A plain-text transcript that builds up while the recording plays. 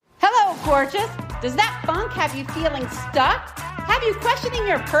gorgeous? Does that funk have you feeling stuck? Have you questioning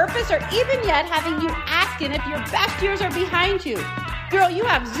your purpose, or even yet having you asking if your best years are behind you? Girl, you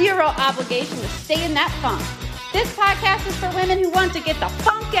have zero obligation to stay in that funk. This podcast is for women who want to get the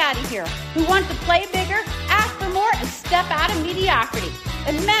funk out of here, who want to play bigger, ask for more, and step out of mediocrity.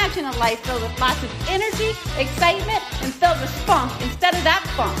 Imagine a life filled with lots of energy, excitement, and filled with spunk instead of that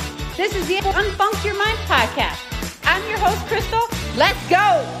funk. This is the Unfunk Your Mind podcast. I'm your host, Crystal. Let's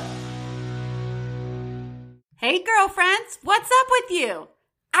go! Hey, girlfriends, what's up with you?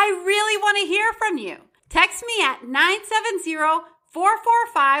 I really want to hear from you. Text me at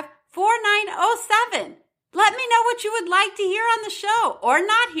 970-445-4907. Let me know what you would like to hear on the show or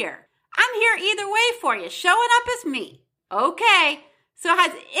not hear. I'm here either way for you, showing up as me. Okay, so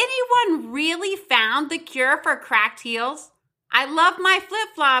has anyone really found the cure for cracked heels? I love my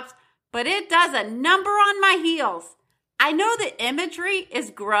flip-flops, but it does a number on my heels. I know the imagery is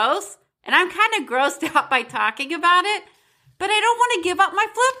gross, and I'm kind of grossed out by talking about it, but I don't want to give up my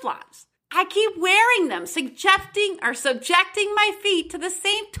flip-flops. I keep wearing them, subjecting my feet to the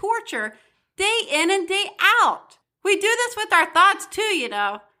same torture day in and day out. We do this with our thoughts too, you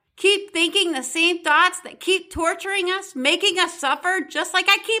know. Keep thinking the same thoughts that keep torturing us, making us suffer, just like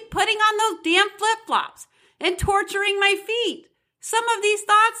I keep putting on those damn flip-flops and torturing my feet. Some of these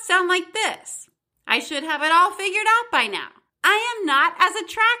thoughts sound like this. I should have it all figured out by now. I am not as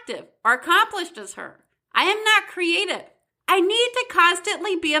attractive or accomplished as her. I am not creative. I need to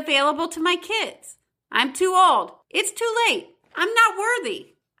constantly be available to my kids. I'm too old. It's too late. I'm not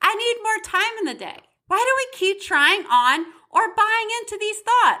worthy. I need more time in the day. Why do we keep trying on or buying into these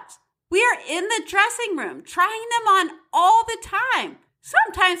thoughts? We are in the dressing room, trying them on all the time.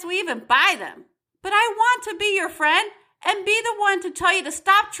 Sometimes we even buy them. But I want to be your friend and be the one to tell you to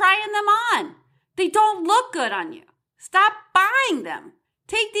stop trying them on. They don't look good on you. Stop buying them.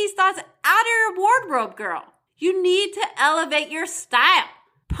 Take these thoughts out of your wardrobe, girl. You need to elevate your style.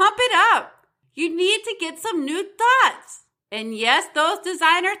 Pump it up. You need to get some new thoughts. And yes, those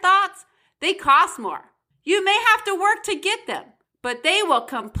designer thoughts, they cost more. You may have to work to get them, but they will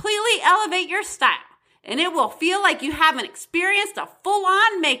completely elevate your style. And it will feel like you haven't experienced a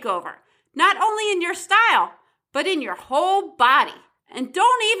full-on makeover, not only in your style, but in your whole body. And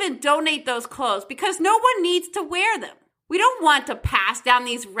don't even donate those clothes because no one needs to wear them. We don't want to pass down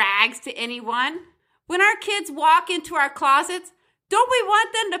these rags to anyone. When our kids walk into our closets, don't we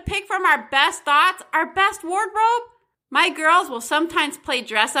want them to pick from our best thoughts, our best wardrobe? My girls will sometimes play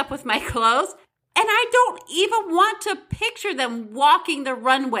dress up with my clothes, and I don't even want to picture them walking the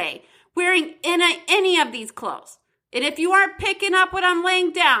runway wearing any of these clothes. And if you aren't picking up what I'm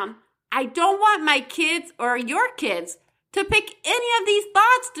laying down, I don't want my kids or your kids to pick any of these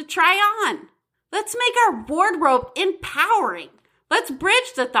thoughts to try on. Let's make our wardrobe empowering. Let's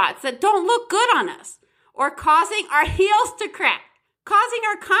bridge the thoughts that don't look good on us or causing our heels to crack, causing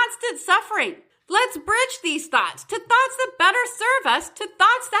our constant suffering. Let's bridge these thoughts to thoughts that better serve us, to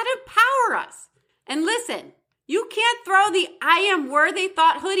thoughts that empower us. And listen, you can't throw the I am worthy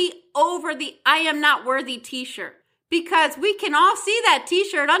thought hoodie over the I am not worthy t-shirt because we can all see that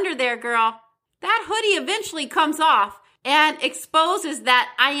t-shirt under there, girl. That hoodie eventually comes off and exposes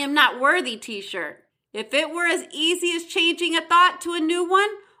that I am not worthy t-shirt. If it were as easy as changing a thought to a new one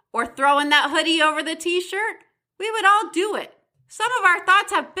or throwing that hoodie over the t-shirt, we would all do it. Some of our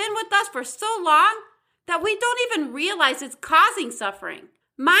thoughts have been with us for so long that we don't even realize it's causing suffering.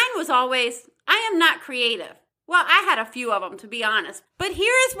 Mine was always, I am not creative. Well, I had a few of them, to be honest. But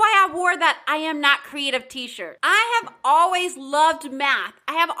here is why I wore that I am not creative t-shirt. I have always loved math.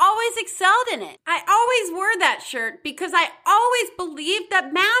 I have always excelled in it. I always wore that shirt because I always believed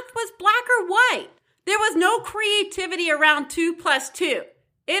that math was black or white. There was no creativity around 2 plus 2.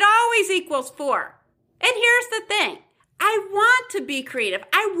 It always equals 4. And here's the thing. I want to be creative.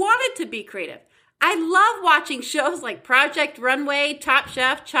 I wanted to be creative. I love watching shows like Project Runway, Top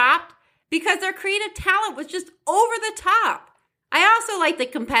Chef, Chopped, because their creative talent was just over the top. I also like the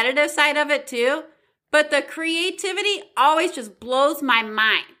competitive side of it too, but the creativity always just blows my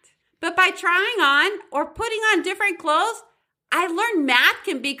mind. But by trying on or putting on different clothes, I learned math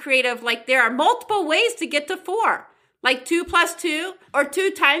can be creative. Like there are multiple ways to get to 4, like 2 plus 2 or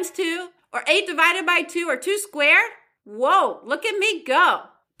 2 times 2 or 8 divided by 2 or 2 squared. Whoa, look at me go.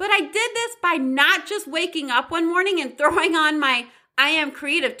 But I did this by not just waking up one morning and throwing on my I am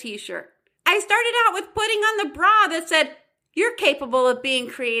creative t-shirt. I started out with putting on the bra that said, you're capable of being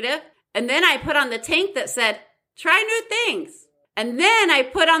creative. And then I put on the tank that said, try new things. And then I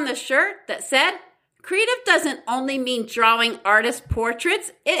put on the shirt that said, creative doesn't only mean drawing artist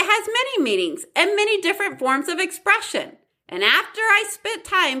portraits. It has many meanings and many different forms of expression. And after I spent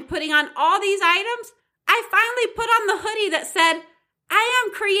time putting on all these items, I finally put on the hoodie that said, I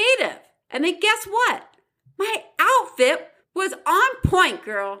am creative. And then guess what? My outfit was on point,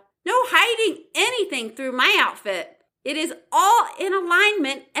 girl. No hiding anything through my outfit. It is all in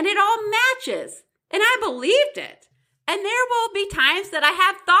alignment and it all matches. And I believed it. And there will be times that I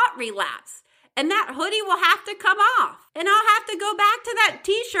have thought relapse. And that hoodie will have to come off. And I'll have to go back to that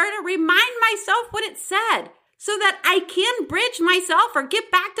t-shirt and remind myself what it said, so that I can bridge myself or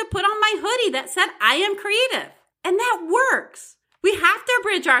get back to put on my hoodie that said, I am creative. And that works. We have to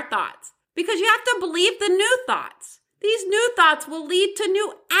bridge our thoughts because you have to believe the new thoughts. These new thoughts will lead to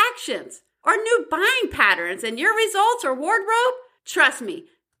new actions or new buying patterns and your results or wardrobe. Trust me,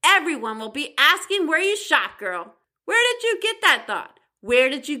 everyone will be asking where you shop, girl. Where did you get that thought? Where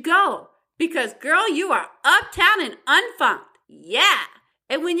did you go? Because, girl, you are uptown and unfunked. Yeah.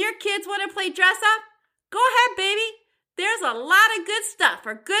 And when your kids want to play dress up, go ahead, baby. There's a lot of good stuff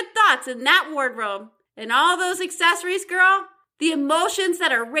or good thoughts in that wardrobe. And all those accessories, girl, the emotions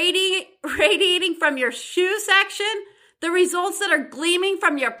that are radiating from your shoe section, the results that are gleaming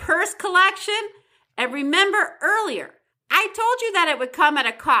from your purse collection. And remember earlier, I told you that it would come at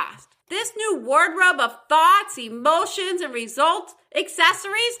a cost. This new wardrobe of thoughts, emotions, and results,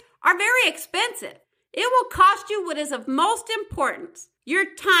 accessories are very expensive. It will cost you what is of most importance, your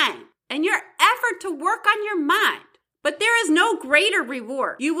time and your effort to work on your mind. But there is no greater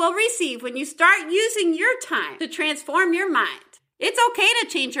reward you will receive when you start using your time to transform your mind. It's okay to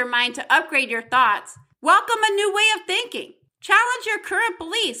change your mind to upgrade your thoughts. Welcome a new way of thinking. Challenge your current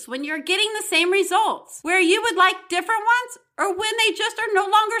beliefs when you're getting the same results, where you would like different ones or when they just are no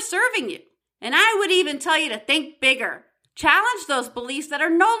longer serving you. And I would even tell you to think bigger. Challenge those beliefs that are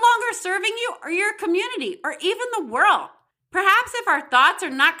no longer serving you or your community or even the world. Perhaps if our thoughts are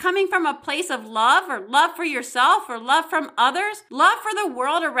not coming from a place of love or love for yourself or love from others, love for the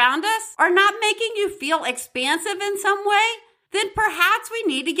world around us, or not making you feel expansive in some way, then perhaps we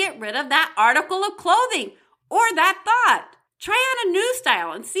need to get rid of that article of clothing or that thought. Try on a new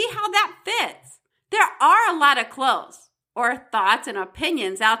style and see how that fits. There are a lot of clothes or thoughts and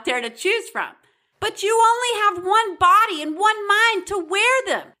opinions out there to choose from, but you only have one body and one mind to wear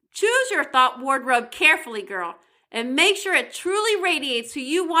them. Choose your thought wardrobe carefully, girl, and make sure it truly radiates who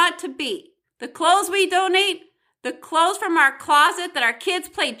you want to be. The clothes we donate, the clothes from our closet that our kids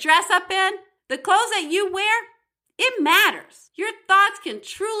play dress up in, the clothes that you wear, it matters. Your thoughts can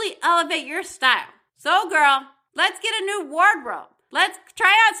truly elevate your style. So, girl, let's get a new wardrobe. Let's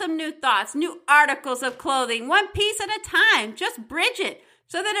try out some new thoughts, new articles of clothing, one piece at a time. Just bridge it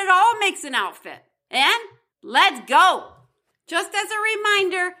so that it all makes an outfit. And let's go. Just as a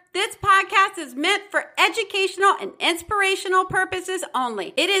reminder, this podcast is meant for educational and inspirational purposes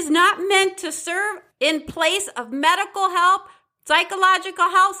only. It is not meant to serve in place of medical help, psychological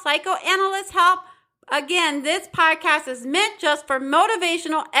help, psychoanalyst help. Again, this podcast is meant just for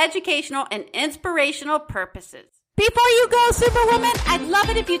motivational, educational, and inspirational purposes. Before you go, Superwoman, I'd love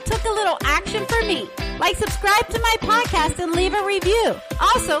it if you took a little action for me. Like subscribe to my podcast and leave a review.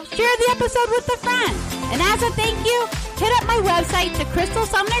 Also, share the episode with a friend. And as a thank you, hit up my website to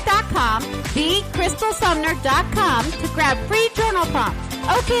crystalsumner.com, thecrystalsumner.com, to grab free journal prompts.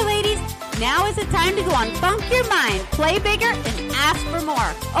 Okay, ladies, now is the time to go on Funk Your Mind, play bigger, and ask for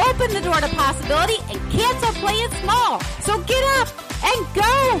more. Open the door to possibility and cancel playing small. So get up and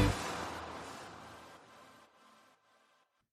go.